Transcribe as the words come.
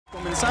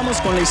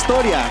Comenzamos con la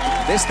historia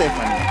de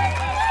Stephanie.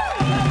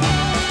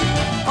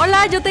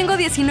 Hola, yo tengo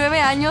 19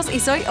 años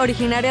y soy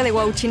originaria de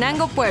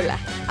Huauchinango, Puebla.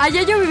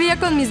 Allá yo vivía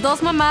con mis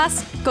dos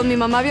mamás, con mi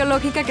mamá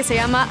biológica que se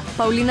llama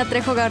Paulina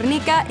Trejo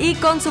Garnica y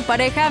con su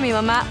pareja, mi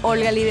mamá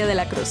Olga Lidia de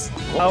la Cruz.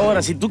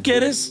 Ahora, si tú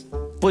quieres,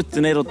 puedes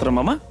tener otra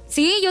mamá.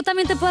 Sí, yo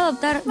también te puedo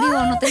adoptar. Digo,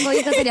 no tengo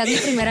hija, sería mi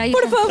primera hija.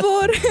 Por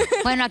favor.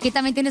 Bueno, aquí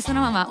también tienes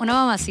una mamá, una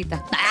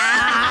mamacita.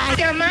 ¡Ay,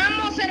 te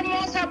amamos,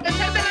 hermosa, a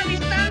pesar de la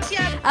distancia!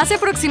 Hace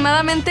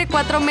aproximadamente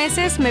 4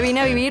 meses me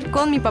vine a vivir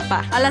con mi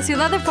papá a la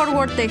ciudad de Fort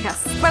Worth, Texas,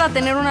 para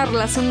tener una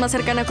relación más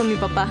cercana con mi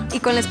papá y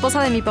con la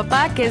esposa de mi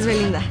papá, que es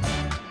Belinda.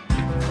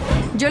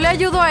 Yo le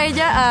ayudo a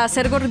ella a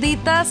hacer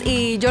gorditas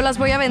y yo las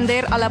voy a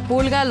vender a la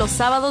pulga los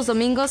sábados,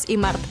 domingos y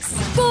martes.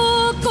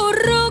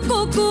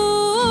 ¡Cocorrococo!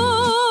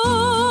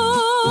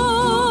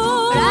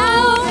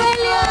 ¡Bravo,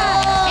 Belia!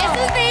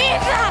 ¡Esa es mi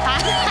hija!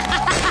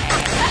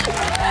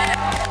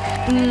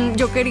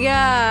 Yo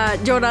quería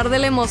llorar de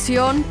la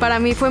emoción, para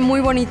mí fue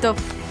muy bonito.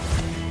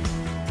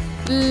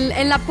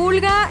 En la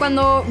pulga,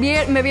 cuando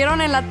me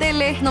vieron en la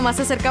tele, nomás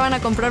se acercaban a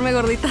comprarme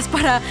gorditas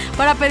para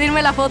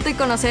pedirme la foto y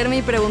conocerme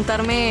y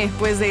preguntarme,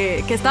 pues,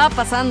 de qué estaba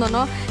pasando,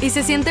 ¿no? Y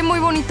se siente muy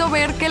bonito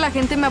ver que la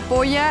gente me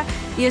apoya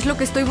y es lo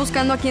que estoy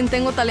buscando aquí en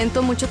Tengo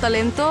Talento, Mucho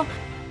Talento.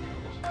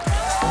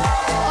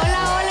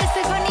 Hola,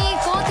 Stephanie,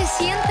 ¿cómo te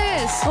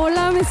sientes?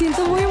 Hola, me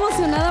siento muy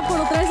emocionada por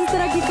otra vez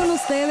estar aquí con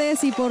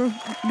ustedes y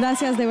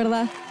gracias, de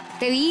verdad.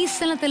 Te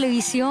viste en la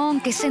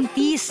televisión, ¿qué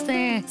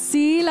sentiste?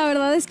 Sí, la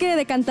verdad es que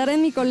de cantar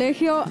en mi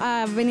colegio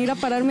a venir a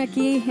pararme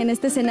aquí en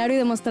este escenario y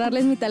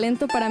demostrarles mi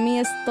talento, para mí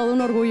es todo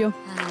un orgullo.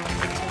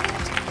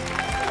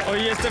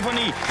 Oye,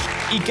 Stephanie,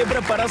 ¿y qué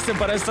preparaste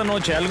para esta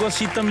noche? ¿Algo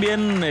así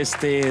también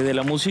de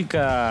la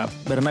música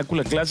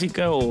vernácula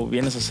clásica o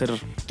vienes a hacer...?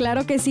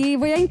 Claro que sí,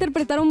 voy a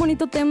interpretar un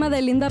bonito tema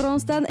de Linda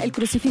Ronstadt, El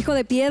crucifijo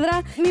de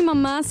piedra. Mi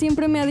mamá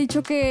siempre me ha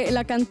dicho que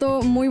la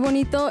canto muy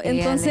bonito,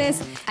 entonces...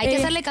 Hay que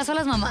hacerle caso a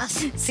las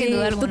mamás, sin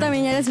duda alguna. Tú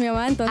también eres mi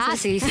mamá, entonces... Ah,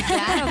 sí,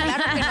 claro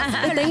que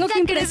no. Te tengo que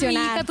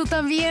impresionar. Mi hija, tú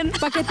también.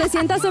 Para que te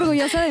sientas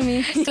orgullosa de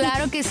mí.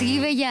 Claro que sí,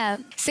 Bella.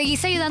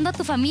 ¿Seguiste ayudando a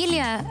tu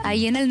familia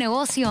ahí en el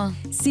negocio?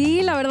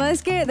 Sí, la verdad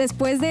es que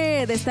después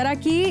de estar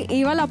aquí,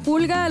 iba a la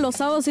pulga los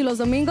sábados y los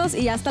domingos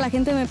y hasta la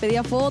gente me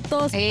pedía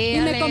fotos y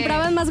me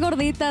compraban más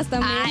gorditas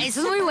también. Ah,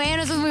 eso es muy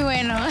bueno, eso es muy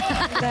bueno.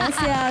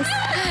 Gracias.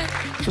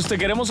 Pues te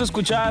queremos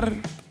escuchar.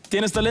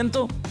 ¿Tienes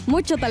talento?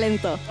 Mucho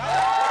talento.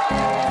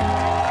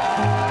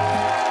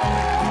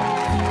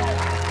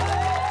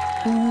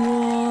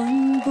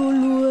 Cuando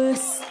lo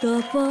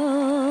estaba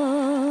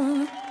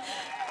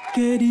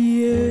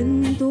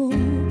queriendo,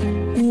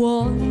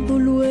 cuando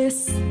lo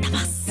estaba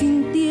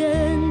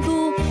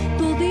sintiendo,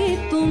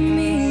 todito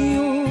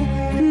mío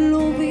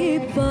lo vi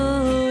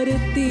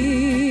partir.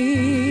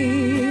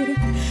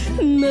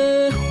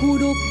 Me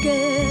juró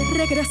que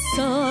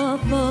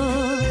regresaba,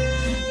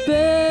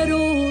 pero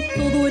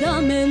todo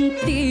era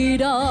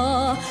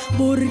mentira,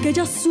 porque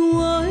ya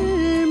su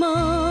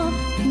alma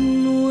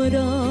no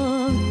era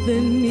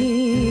de mí.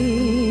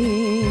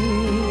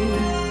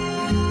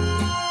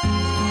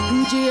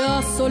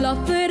 Ya sola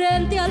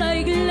frente a la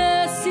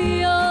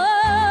iglesia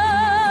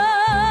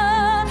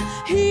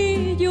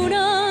y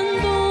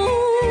llorando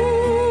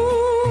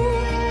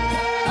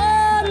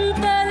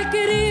ante el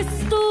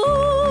Cristo,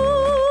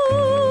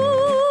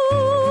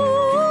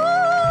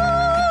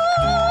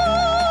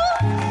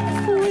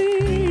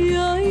 fui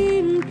a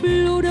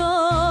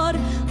implorar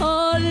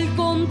al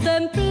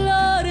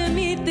contemplar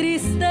mi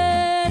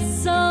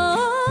tristeza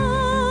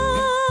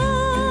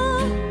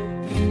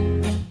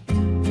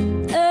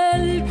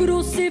el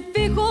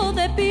crucifijo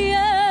de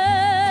piedra.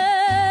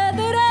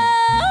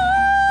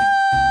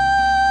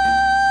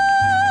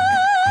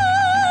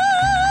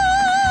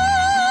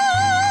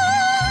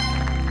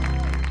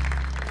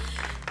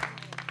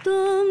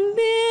 También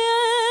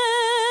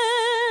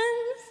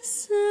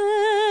se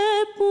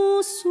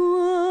puso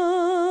a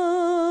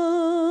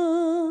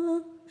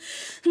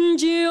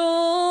llorar.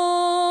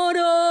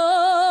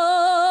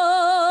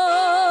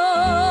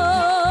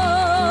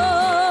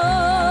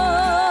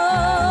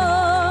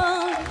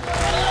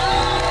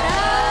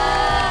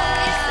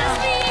 ¡Esta es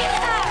mi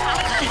hija!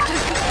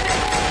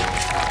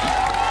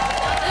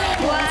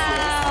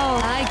 ¡Wow!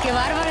 ¡Ay, qué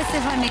bárbaro,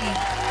 Stephanie!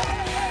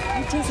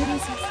 Muchas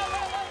gracias.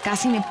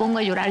 Casi me pongo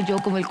a llorar yo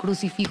como el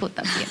crucifijo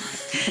también.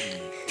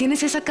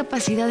 Tienes esa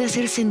capacidad de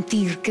hacer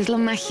sentir, que es la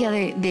magia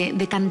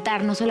de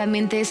cantar. No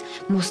solamente es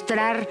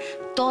mostrar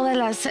todas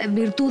las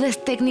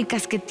virtudes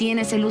técnicas que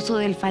tienes, el uso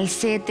del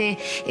falsete,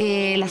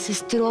 las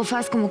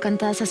estrofas como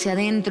cantadas hacia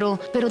adentro,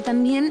 pero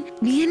también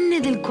viene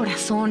del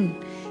corazón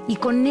y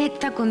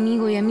conecta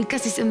conmigo. Y a mí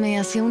casi se me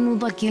hacía un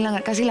nudo aquí,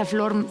 casi la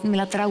flor me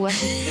la trago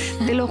así.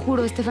 Te lo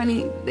juro,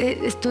 Stephanie,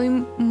 estoy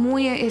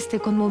muy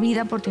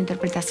conmovida por tu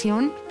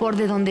interpretación, por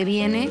de dónde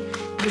viene.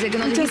 Desde que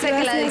nos dijiste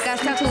que la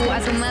dedicaste a tu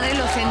madre,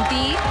 lo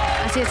sentí.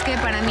 Así es que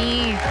para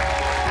mí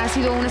ha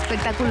sido un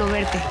espectáculo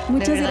verte.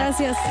 Muchas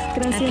gracias.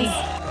 Gracias.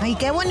 Ay,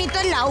 qué bonito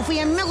el outfit.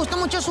 A mí me gustó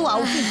mucho su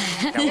outfit.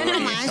 Mira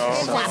nomás,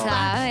 qué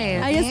guapa.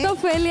 Ahí está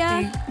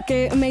Ofelia,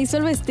 que me hizo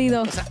el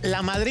vestido. O sea,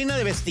 la madrina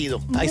de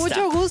vestido. Ahí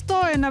Mucho está.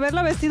 gusto en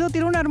haberla vestido.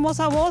 Tiene una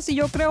hermosa voz y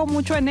yo creo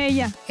mucho en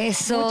ella.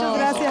 Eso. Muchas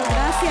gracias.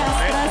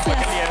 Gracias.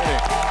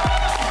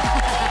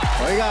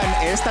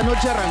 Oigan, esta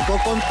noche arrancó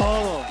con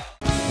todo.